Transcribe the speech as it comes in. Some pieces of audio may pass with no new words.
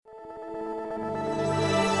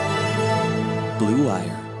Blue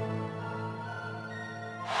Wire.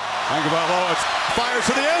 Tagovailoa fires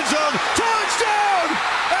to the end zone. Touchdown!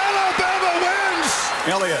 Alabama wins!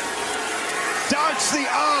 Elliott darts the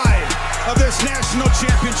eye of this national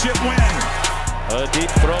championship win. A deep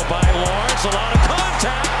throw by Lawrence. A lot of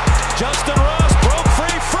contact. Justin Ross broke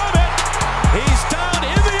free from it. He's down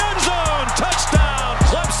in the end zone. Touchdown,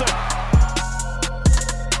 Clemson.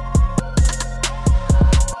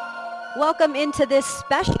 Welcome into this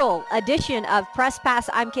special edition of Press Pass.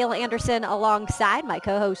 I'm Kayla Anderson alongside my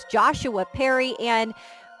co-host Joshua Perry, and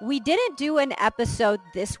we didn't do an episode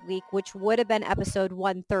this week, which would have been episode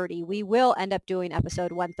 130. We will end up doing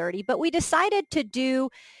episode 130, but we decided to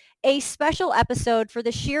do a special episode for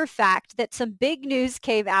the sheer fact that some big news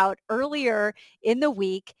came out earlier in the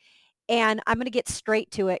week, and I'm going to get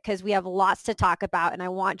straight to it because we have lots to talk about, and I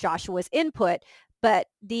want Joshua's input. But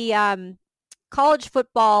the college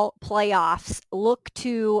football playoffs look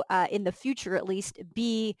to, in the future at least,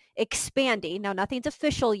 be expanding. Now, nothing's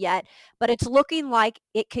official yet, but it's looking like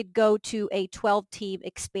it could go to a 12-team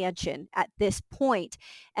expansion at this point.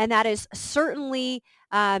 And that has certainly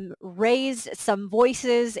raised some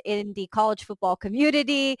voices in the college football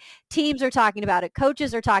community. Teams are talking about it.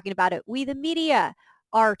 Coaches are talking about it. We, the media,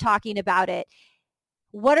 are talking about it.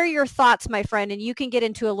 What are your thoughts, my friend? And you can get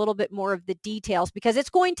into a little bit more of the details because it's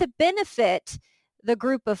going to benefit the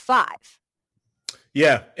group of five.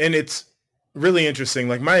 Yeah, and it's really interesting.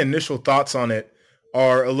 Like, my initial thoughts on it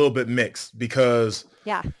are a little bit mixed because,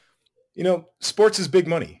 sports is big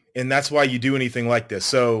money, and that's why you do anything like this.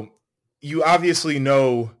 So you obviously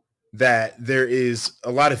know that there is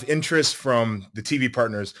a lot of interest from the TV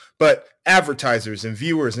partners, but advertisers and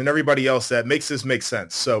viewers and everybody else that makes this make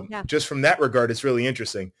sense. So just from that regard, it's really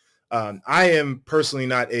interesting. I am personally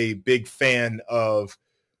not a big fan of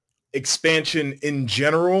expansion in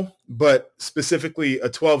general, but specifically a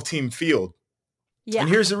 12-team field. Yeah. And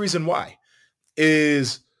here's the reason why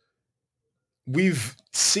is we've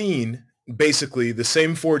seen basically the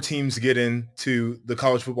same four teams get into the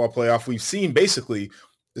college football playoff. We've seen basically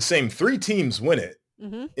the same three teams win it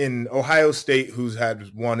in Ohio State, who's had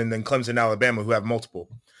one, and then Clemson, Alabama, who have multiple.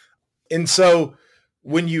 And so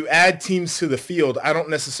when you add teams to the field, I don't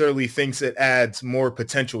necessarily think it adds more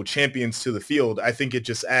potential champions to the field. I think it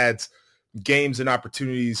just adds games and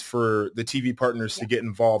opportunities for the TV partners to get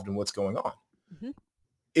involved in what's going on.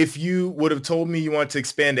 If you would have told me you want to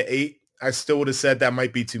expand to 8, I still would have said that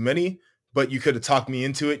might be too many, but you could have talked me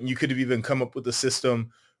into it, and you could have even come up with a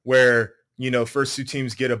system where first 2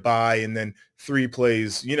 teams get a bye and then 3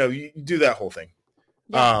 plays, you do that whole thing.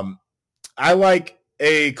 Yeah. I like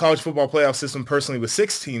a college football playoff system personally with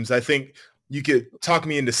 6 teams. I think you could talk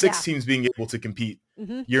me into 6 teams being able to compete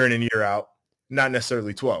year in and year out, not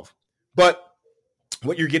necessarily 12. But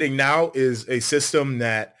what you're getting now is a system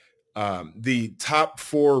that the top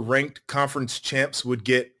 4 ranked conference champs would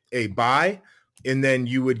get a bye, and then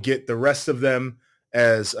you would get the rest of them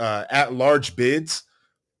as at-large bids.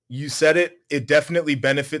 You said it. It definitely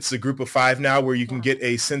benefits the group of 5 now, where you can get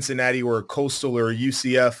a Cincinnati or a Coastal or a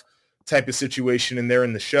UCF type of situation in there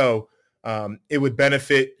in the show. It would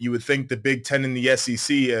benefit, you would think, the Big Ten and the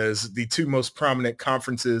SEC as the 2 most prominent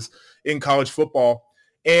conferences in college football.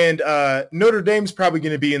 And Notre Dame's probably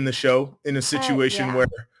going to be in the show in a situation where,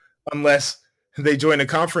 unless they join a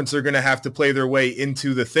conference, they're going to have to play their way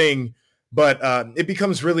into the thing. But it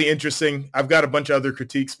becomes really interesting. I've got a bunch of other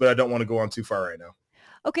critiques, but I don't want to go on too far right now.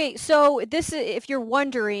 Okay, so this, if you're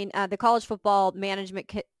wondering, the College Football Management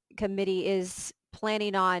Committee is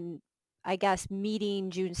planning on, I guess,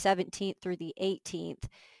 meeting June 17th through the 18th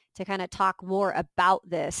to kind of talk more about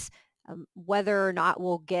this. Whether or not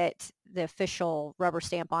we'll get the official rubber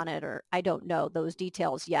stamp on it, or I don't know those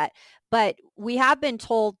details yet. But we have been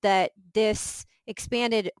told that this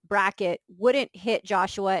expanded bracket wouldn't hit,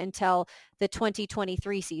 Joshua, until the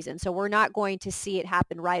 2023 season. So we're not going to see it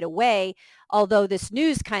happen right away, although this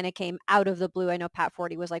news kind of came out of the blue. I know Pat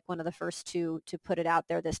Forty was like one of the first to put it out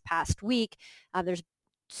there this past week. There's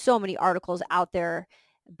so many articles out there,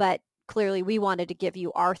 but clearly we wanted to give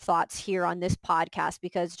you our thoughts here on this podcast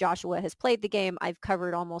because Joshua has played the game. I've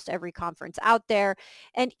covered almost every conference out there.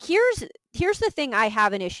 And here's the thing I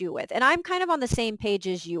have an issue with, and I'm kind of on the same page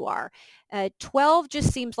as you are. 12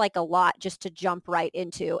 just seems like a lot just to jump right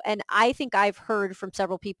into. And I think I've heard from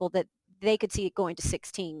several people that they could see it going to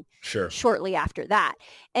 16 shortly after that.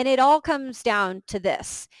 And it all comes down to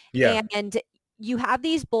this. Yeah. And you have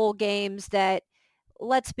these bowl games that,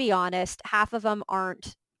 let's be honest, half of them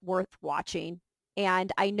aren't worth watching.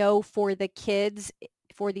 And I know for the kids,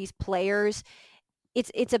 for these players,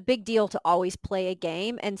 it's a big deal to always play a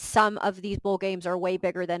game, and some of these bowl games are way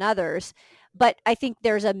bigger than others. But I think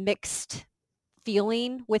there's a mixed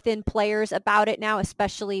feeling within players about it now,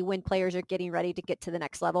 especially when players are getting ready to get to the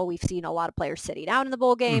next level. We've seen a lot of players sitting out in the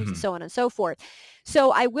bowl games and so on and so forth.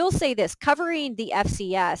 So I will say this, covering the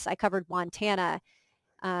FCS, I covered Montana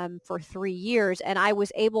for 3 years, and I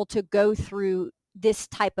was able to go through this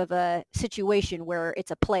type of a situation where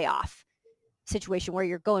it's a playoff situation where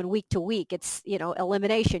you're going week to week. It's,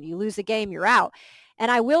 elimination. You lose a game, you're out.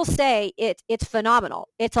 And I will say it's phenomenal.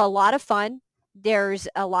 It's a lot of fun. There's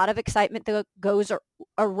a lot of excitement that goes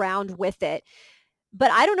around with it.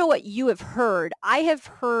 But I don't know what you have heard. I have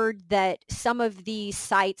heard that some of these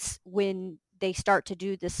sites, when they start to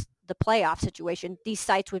do the playoff situation, these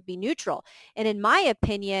sites would be neutral. And in my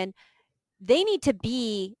opinion, they need to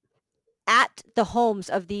be at the homes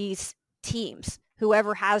of these teams,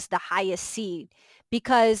 whoever has the highest seed,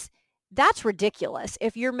 because that's ridiculous.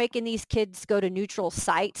 If you're making these kids go to neutral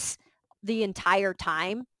sites the entire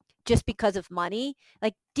time just because of money,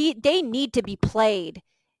 like they need to be played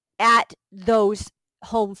at those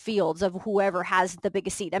home fields of whoever has the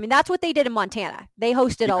biggest seed. I mean, that's what they did in Montana. They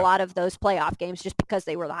hosted a lot of those playoff games just because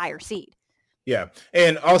they were the higher seed. Yeah.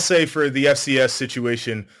 And I'll say for the FCS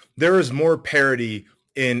situation, there is more parity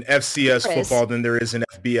in FCS football than there is in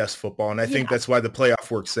FBS football. And I think that's why the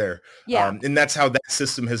playoff works there. Yeah. And that's how that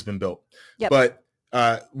system has been built. Yep. But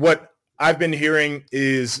what I've been hearing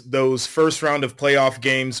is those first round of playoff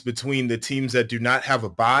games between the teams that do not have a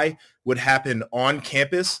bye would happen on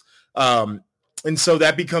campus. And so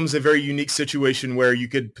that becomes a very unique situation where you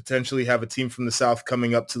could potentially have a team from the South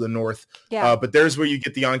coming up to the North. Yeah. But there's where you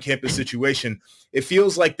get the on-campus situation. It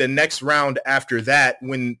feels like the next round after that,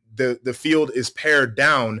 when the field is pared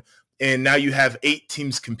down and now you have 8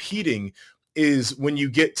 teams competing, is when you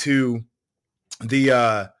get to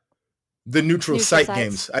the neutral site sites.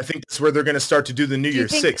 Games. I think that's where they're going to start to do the New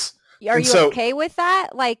Year's Six. Are you okay with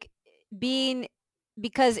that? Like being...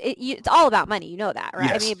 Because it's all about money, you know that, right?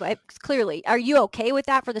 Yes. I mean, but clearly, are you okay with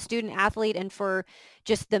that for the student athlete and for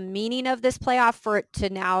just the meaning of this playoff for it to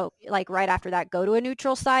now, like right after that, go to a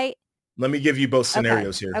neutral site? Let me give you both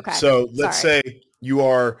scenarios here. Okay. So let's say you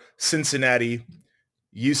are Cincinnati,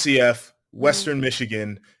 UCF, Western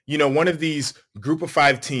Michigan, one of these group of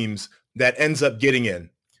 5 teams that ends up getting in.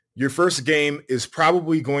 Your first game is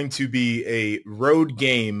probably going to be a road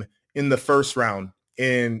game in the first round,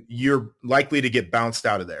 and you're likely to get bounced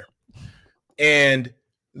out of there. And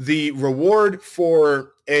the reward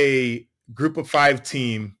for a group of 5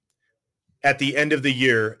 team at the end of the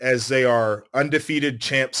year, as they are undefeated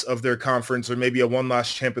champs of their conference or maybe a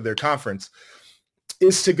one-loss champ of their conference,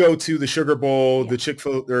 is to go to the Sugar Bowl, the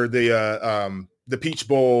Chick-fil-A, or the Peach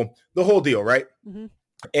Bowl, the whole deal, right? Mm-hmm.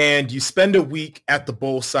 And you spend a week at the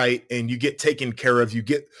bowl site and you get taken care of. You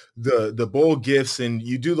get the bowl gifts and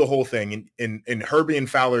you do the whole thing. And Herbie and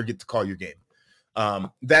Fowler get to call your game.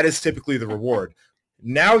 That is typically the reward.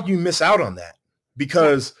 Now you miss out on that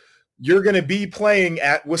because you're going to be playing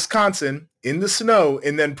at Wisconsin in the snow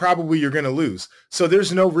and then probably you're going to lose. So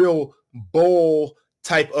there's no real bowl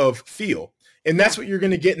type of feel. And that's what you're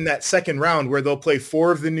going to get in that second round where they'll play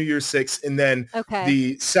 4 of the New Year's Six. And then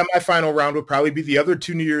the semifinal round will probably be the other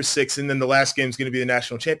 2 New Year's Six. And then the last game is going to be the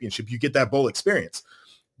national championship. You get that bowl experience.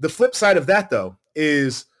 The flip side of that, though,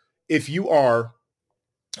 is if you are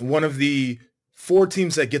one of the 4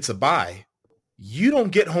 teams that gets a bye, you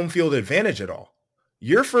don't get home field advantage at all.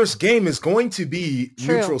 Your first game is going to be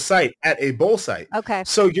neutral site at a bowl site. Okay.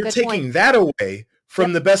 So you're taking that away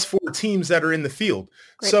from the best 4 teams that are in the field.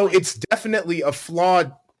 Great point. It's definitely a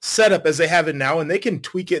flawed setup as they have it now, and they can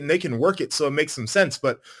tweak it and they can work it so it makes some sense.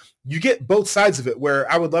 But you get both sides of it where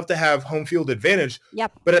I would love to have home field advantage,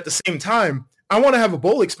 but at the same time, I want to have a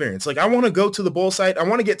bowl experience. Like I want to go to the bowl site. I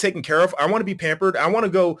want to get taken care of. I want to be pampered. I want to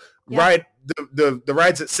go ride the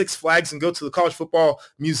rides at Six Flags and go to the College Football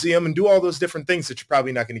Museum and do all those different things that you're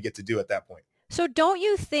probably not going to get to do at that point. So don't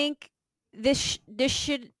you think this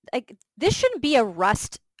shouldn't be a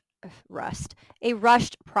rushed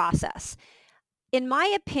process? In my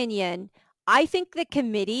opinion, I think the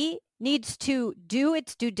committee needs to do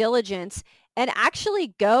its due diligence and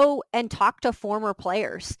actually go and talk to former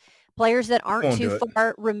players that aren't too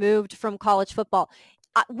far removed from college football.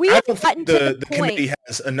 I don't think the committee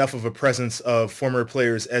has enough of a presence of former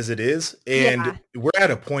players as it is. And we're at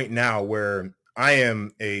a point now where I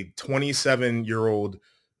am a 27-year-old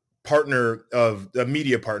partner of a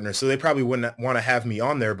media partner. So they probably wouldn't want to have me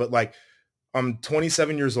on there. But like, I'm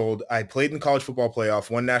 27 years old. I played in the college football playoff,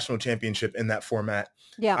 won national championship in that format.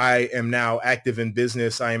 Yeah. I am now active in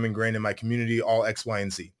business. I am ingrained in my community, all X, Y,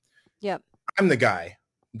 and Z. Yep. I'm the guy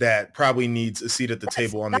that probably needs a seat at the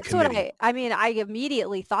table on the committee. That's what I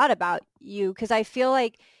immediately thought about you because I feel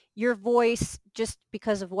like your voice, just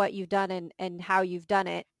because of what you've done and how you've done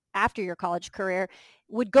it after your college career,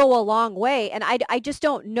 would go a long way. And I just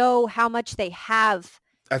don't know how much they have.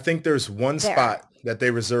 I think there's one spot that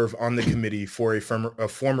they reserve on the committee for a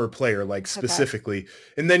former player, like specifically. Okay.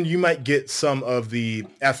 And then you might get some of the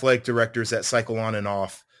athletic directors that cycle on and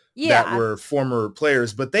off that were former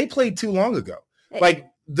players, but they played too long ago. Like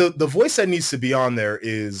the voice that needs to be on there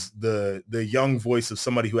is the young voice of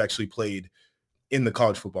somebody who actually played in the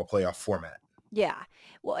college football playoff format. Yeah.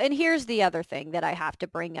 Well, and here's the other thing that I have to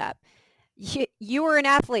bring up. You were an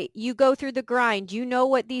athlete. You go through the grind. You know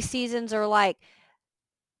what these seasons are like.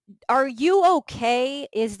 Are you okay?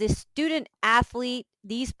 Is the student athlete,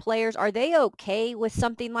 these players, are they okay with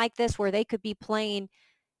something like this where they could be playing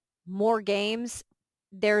more games?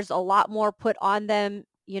 There's a lot more put on them,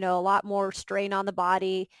 a lot more strain on the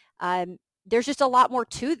body. There's just a lot more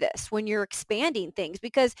to this when you're expanding things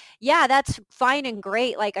because, that's fine and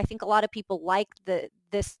great. Like, I think a lot of people like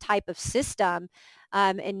this type of system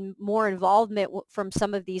and more involvement from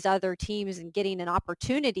some of these other teams and getting an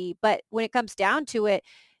opportunity. But when it comes down to it,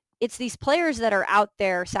 it's these players that are out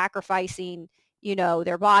there sacrificing,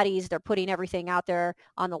 their bodies. They're putting everything out there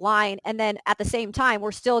on the line. And then at the same time,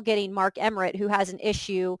 we're still getting Mark Emmert, who has an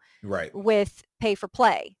issue with pay for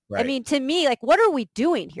play. Right. I mean, to me, like, what are we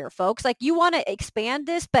doing here, folks? Like, you want to expand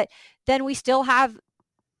this, but then we still have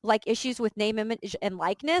like issues with name, image, and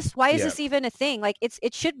likeness. Why is this even a thing? Like,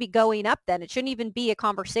 it should be going up then. It shouldn't even be a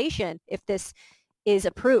conversation if this is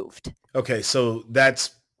approved. Okay, so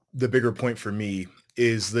that's the bigger point for me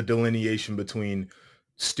is the delineation between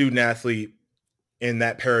student athlete and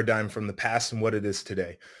that paradigm from the past and what it is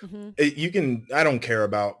today. Mm-hmm. I don't care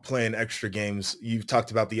about playing extra games. You've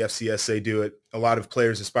talked about the FCS, they do it. A lot of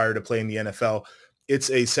players aspire to play in the NFL. It's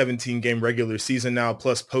a 17-game regular season now,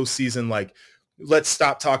 plus postseason. Like, let's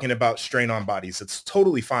stop talking about strain on bodies. It's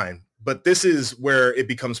totally fine. But this is where it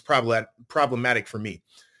becomes problematic for me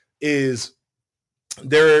is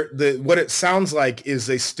what it sounds like is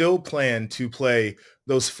they still plan to play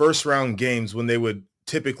those first round games when they would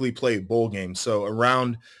typically play bowl games. So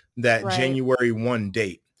around that January 1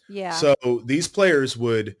 date. Yeah. So these players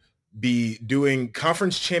would be doing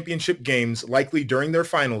conference championship games likely during their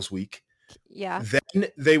finals week. Yeah. Then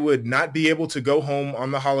they would not be able to go home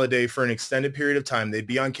on the holiday for an extended period of time. They'd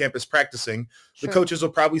be on campus practicing. Sure. The coaches will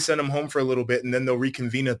probably send them home for a little bit and then they'll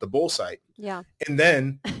reconvene at the bowl site. Yeah. And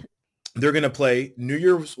then they're going to play New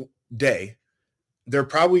Year's Day. They're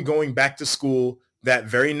probably going back to school that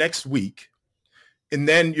very next week. And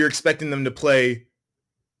then you're expecting them to play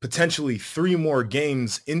potentially 3 more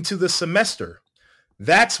games into the semester.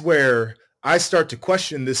 That's where I start to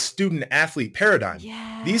question this student athlete paradigm.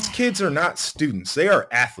 Yeah. These kids are not students. They are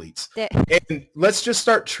athletes. And let's just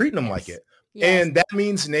start treating them like it. Yes. And that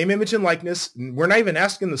means name, image, and likeness. We're not even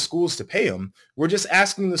asking the schools to pay them. We're just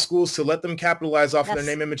asking the schools to let them capitalize off of their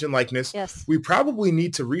name, image, and likeness. Yes. We probably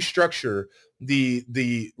need to restructure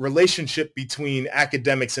the relationship between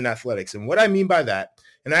academics and athletics. And what I mean by that,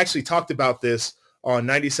 and I actually talked about this on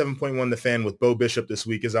 97.1 The Fan with Bo Bishop this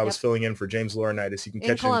week as I was filling in for James Laurinaitis. You can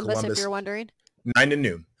catch him in Columbus. If you're wondering. 9 to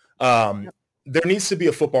noon. There needs to be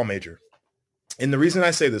a football major. And the reason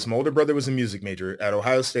I say this, my older brother was a music major at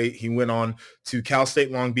Ohio State. He went on to Cal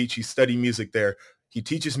State Long Beach. He studied music there. He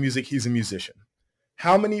teaches music. He's a musician.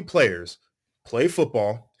 How many players play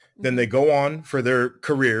football, then they go on for their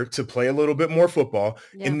career to play a little bit more football,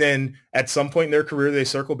 and then at some point in their career, they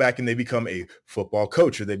circle back and they become a football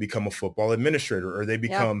coach, or they become a football administrator, or they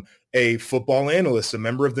become a football analyst, a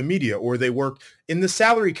member of the media, or they work in the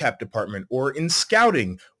salary cap department, or in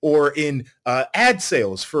scouting, or in ad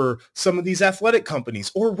sales for some of these athletic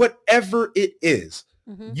companies, or whatever it is.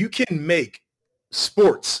 Mm-hmm. You can make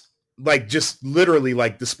sports, like just literally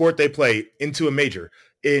like the sport they play, into a major.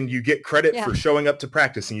 And you get credit for showing up to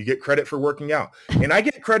practice, and you get credit for working out. And I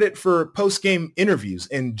get credit for post-game interviews.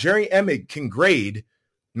 And Jerry Emig can grade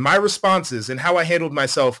my responses and how I handled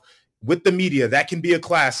myself with the media. That can be a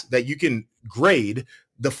class that you can grade.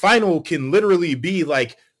 The final can literally be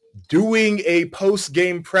like doing a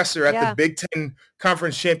post-game presser at the Big Ten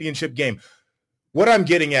Conference Championship game. What I'm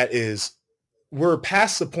getting at is we're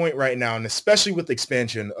past the point right now, and especially with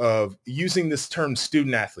expansion, of using this term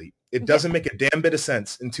student athlete. It doesn't make a damn bit of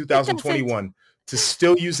sense in 2021 to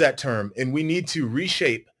still use that term. And we need to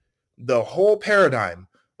reshape the whole paradigm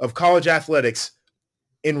of college athletics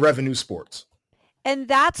in revenue sports. And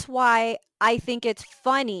that's why I think it's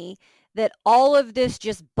funny that all of this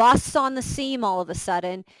just busts on the seam all of a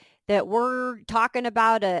sudden, that we're talking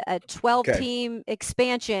about a 12-team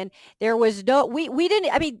expansion. There was we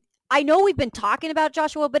didn't, I mean, I know we've been talking about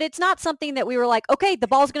Joshua, but it's not something that we were like, okay, the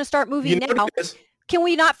ball's going to start moving now. can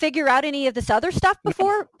we not figure out any of this other stuff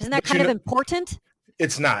before? Isn't that kind of important?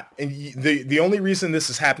 It's not. And the only reason this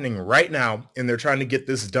is happening right now, and they're trying to get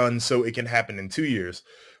this done so it can happen in 2 years,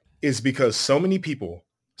 is because so many people,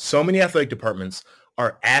 so many athletic departments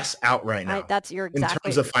are ass out right now. In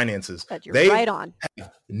terms of finances. You're right on.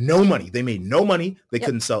 Have no money. They made no money. They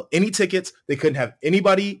couldn't sell any tickets. They couldn't have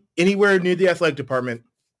anybody anywhere near the athletic department.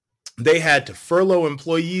 They had to furlough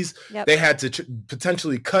employees. They had to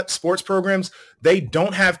potentially cut sports programs. They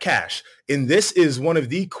don't have cash. And this is one of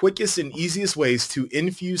the quickest and easiest ways to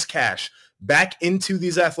infuse cash back into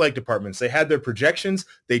these athletic departments. They had their projections.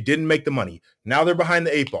 They didn't make the money. Now they're behind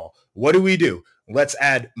the 8 ball. What do? Let's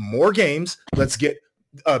add more games. Let's get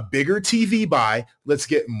a bigger TV buy. Let's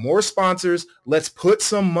get more sponsors. Let's put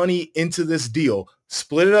some money into this deal,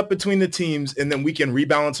 split it up between the teams, and then we can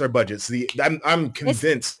rebalance our budgets. I'm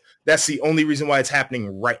convinced that's the only reason why it's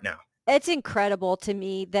happening right now. It's incredible to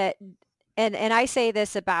me that, and I say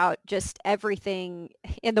this about just everything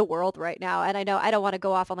in the world right now. And I know I don't want to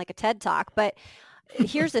go off on like a TED Talk, but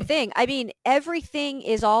here's the thing. I mean, everything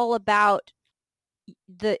is all about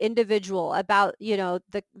the individual, about,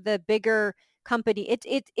 the bigger company.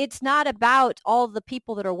 It's not about all the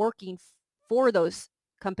people that are working for those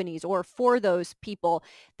companies or for those people,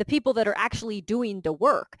 the people that are actually doing the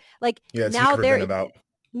work. Like now they're about.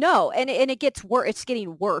 No, and it gets worse. It's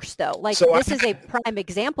getting worse though. Like this is a prime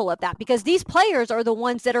example of that, because these players are the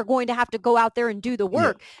ones that are going to have to go out there and do the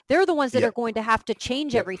work. They're the ones that are going to have to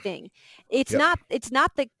change everything. It's not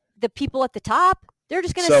the people at the top. They're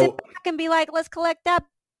just going to sit back and be like, let's collect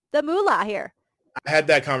the moolah here. I had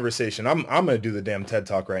that conversation. I'm going to do the damn TED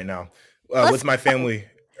Talk right now with my family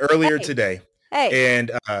earlier today.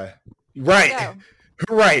 And right.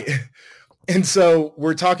 And so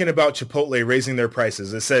we're talking about Chipotle raising their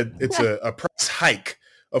prices. It said it's a price hike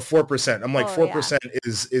of 4%. I'm like, 4%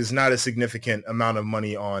 is not a significant amount of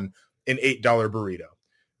money on an $8 burrito.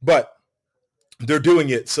 But they're doing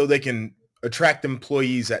it so they can attract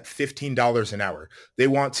employees at $15 an hour. They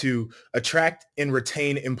want to attract and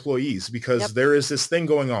retain employees because there is this thing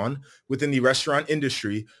going on within the restaurant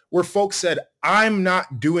industry where folks said, I'm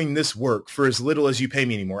not doing this work for as little as you pay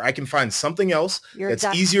me anymore. I can find something else that's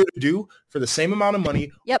easier to do for the same amount of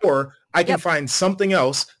money, or I can find something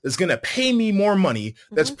else that's going to pay me more money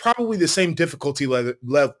that's probably the same difficulty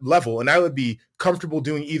level, and I would be comfortable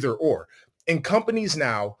doing either or. And companies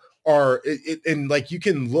now are, and like you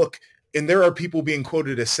can look, and there are people being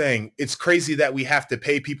quoted as saying, it's crazy that we have to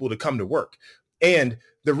pay people to come to work. And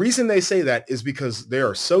the reason they say that is because they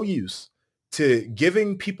are so used to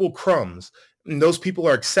giving people crumbs, and those people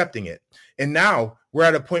are accepting it. And now we're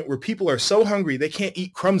at a point where people are so hungry, they can't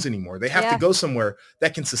eat crumbs anymore. They have to go somewhere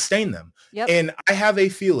that can sustain them. And I have a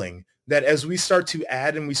feeling that as we start to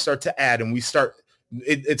add and we start,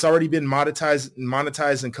 it's already been monetized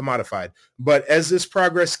and commodified. But as this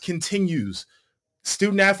progress continues,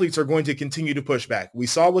 student athletes are going to continue to push back. We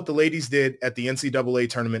saw what the ladies did at the NCAA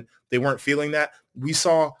tournament. They weren't feeling that. We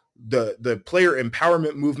saw the player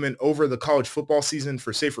empowerment movement over the college football season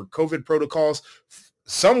for safer COVID protocols.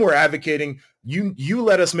 Some were advocating, you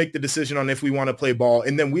let us make the decision on if we want to play ball,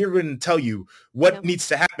 and then we're going to tell you what needs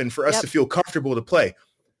to happen for us to feel comfortable to play.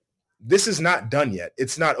 This is not done yet.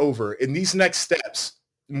 It's not over. In these next steps,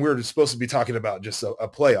 we're supposed to be talking about just a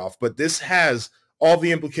playoff, but this has all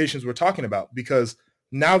the implications we're talking about, because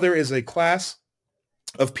now there is a class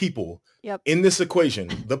of people in this equation,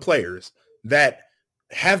 the players, that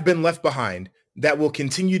have been left behind, that will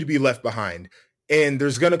continue to be left behind. And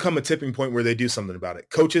there's going to come a tipping point where they do something about it.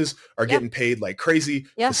 Coaches are getting paid like crazy.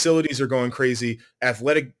 Facilities are going crazy.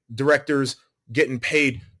 Athletic directors getting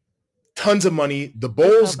paid tons of money. The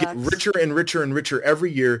bowls get richer and richer and richer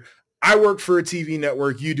every year. I work for a TV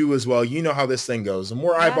network. You do as well. You know how this thing goes. The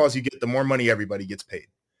more eyeballs you get, the more money everybody gets paid.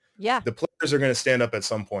 The players are going to stand up at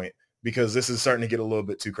some point, because this is starting to get a little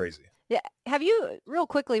bit too crazy. Have you, real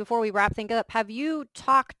quickly before we wrap things up, have you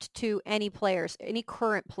talked to any players, any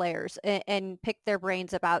current players, and picked their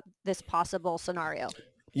brains about this possible scenario?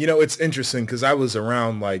 You know, it's interesting because I was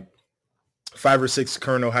around like 5 or 6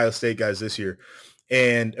 current Ohio State guys this year,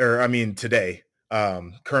 today,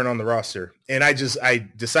 current on the roster. And I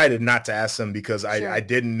decided not to ask them because I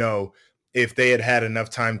didn't know if they had enough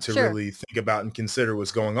time to really think about and consider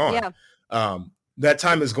what's going on. That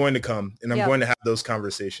time is going to come, and I'm going to have those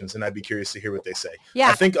conversations, and I'd be curious to hear what they say.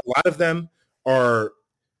 I think a lot of them are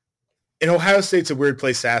 – and Ohio State's a weird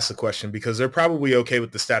place to ask the question because they're probably okay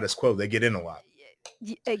with the status quo. They get in a lot.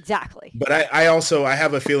 Exactly. But I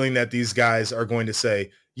have a feeling that these guys are going to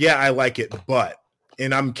say, yeah, I like it, but –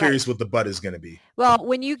 and I'm curious what the but is going to be. Well,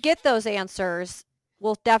 when you get those answers,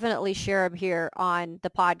 we'll definitely share them here on the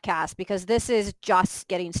podcast because this is just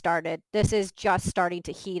getting started. This is just starting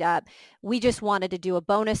to heat up. We just wanted to do a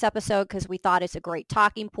bonus episode because we thought it's a great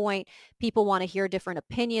talking point. People want to hear different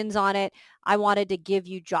opinions on it. I wanted to give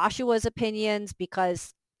you Joshua's opinions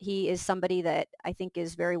because he is somebody that I think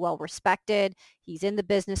is very well respected. He's in the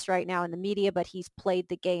business right now in the media, but he's played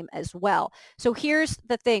the game as well. So here's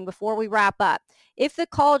the thing before we wrap up. If the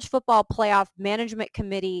College Football Playoff Management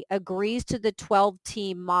Committee agrees to the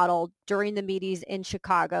 12-team model during the meetings in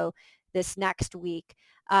Chicago this next week,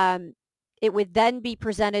 it would then be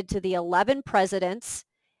presented to the 11 presidents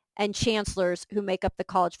and chancellors who make up the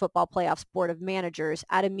College Football Playoffs Board of Managers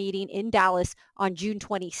at a meeting in Dallas on June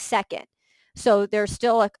 22nd. So there's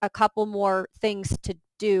still a couple more things to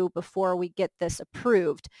do before we get this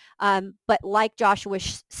approved. But like Joshua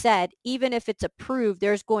said, even if it's approved,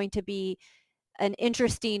 there's going to be an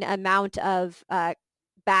interesting amount of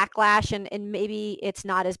backlash, and maybe it's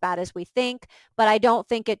not as bad as we think. But I don't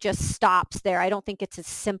think it just stops there. I don't think it's as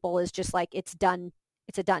simple as just like it's done.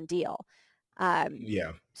 It's a done deal.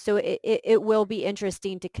 So it will be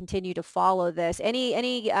interesting to continue to follow this.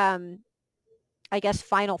 Any I guess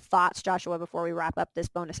final thoughts, Joshua, before we wrap up this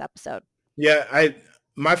bonus episode? Yeah,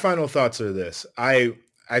 my final thoughts are this. I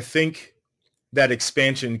think that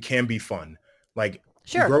expansion can be fun. Like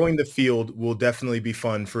sure. Growing the field will definitely be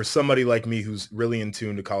fun for somebody like me who's really in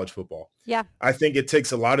tune to college football. Yeah. I think it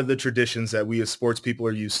takes a lot of the traditions that we as sports people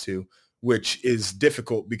are used to, which is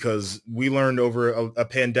difficult because we learned over a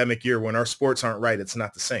pandemic year when our sports aren't right, it's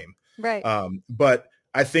not the same. Right. But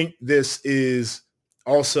I think this is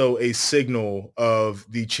also a signal of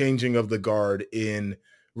the changing of the guard in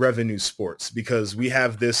revenue sports because we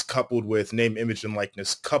have this coupled with name, image, and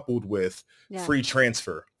likeness, coupled with free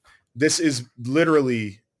transfer. This is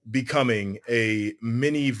literally becoming a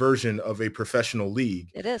mini version of a professional league.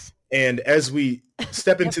 It is. And as we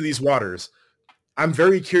step into these waters, I'm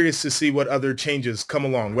very curious to see what other changes come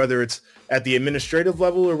along, whether it's at the administrative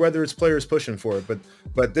level or whether it's players pushing for it.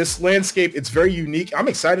 But this landscape, it's very unique. I'm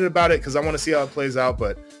excited about it because I want to see how it plays out,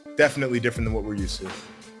 but definitely different than what we're used to.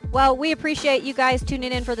 Well, we appreciate you guys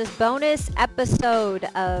tuning in for this bonus episode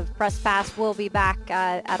of Press Pass. We'll be back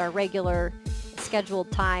at our regular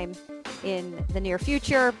scheduled time in the near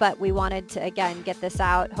future, but we wanted to, again, get this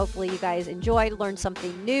out. Hopefully you guys enjoyed, learned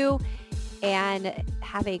something new, and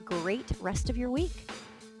have a great rest of your week.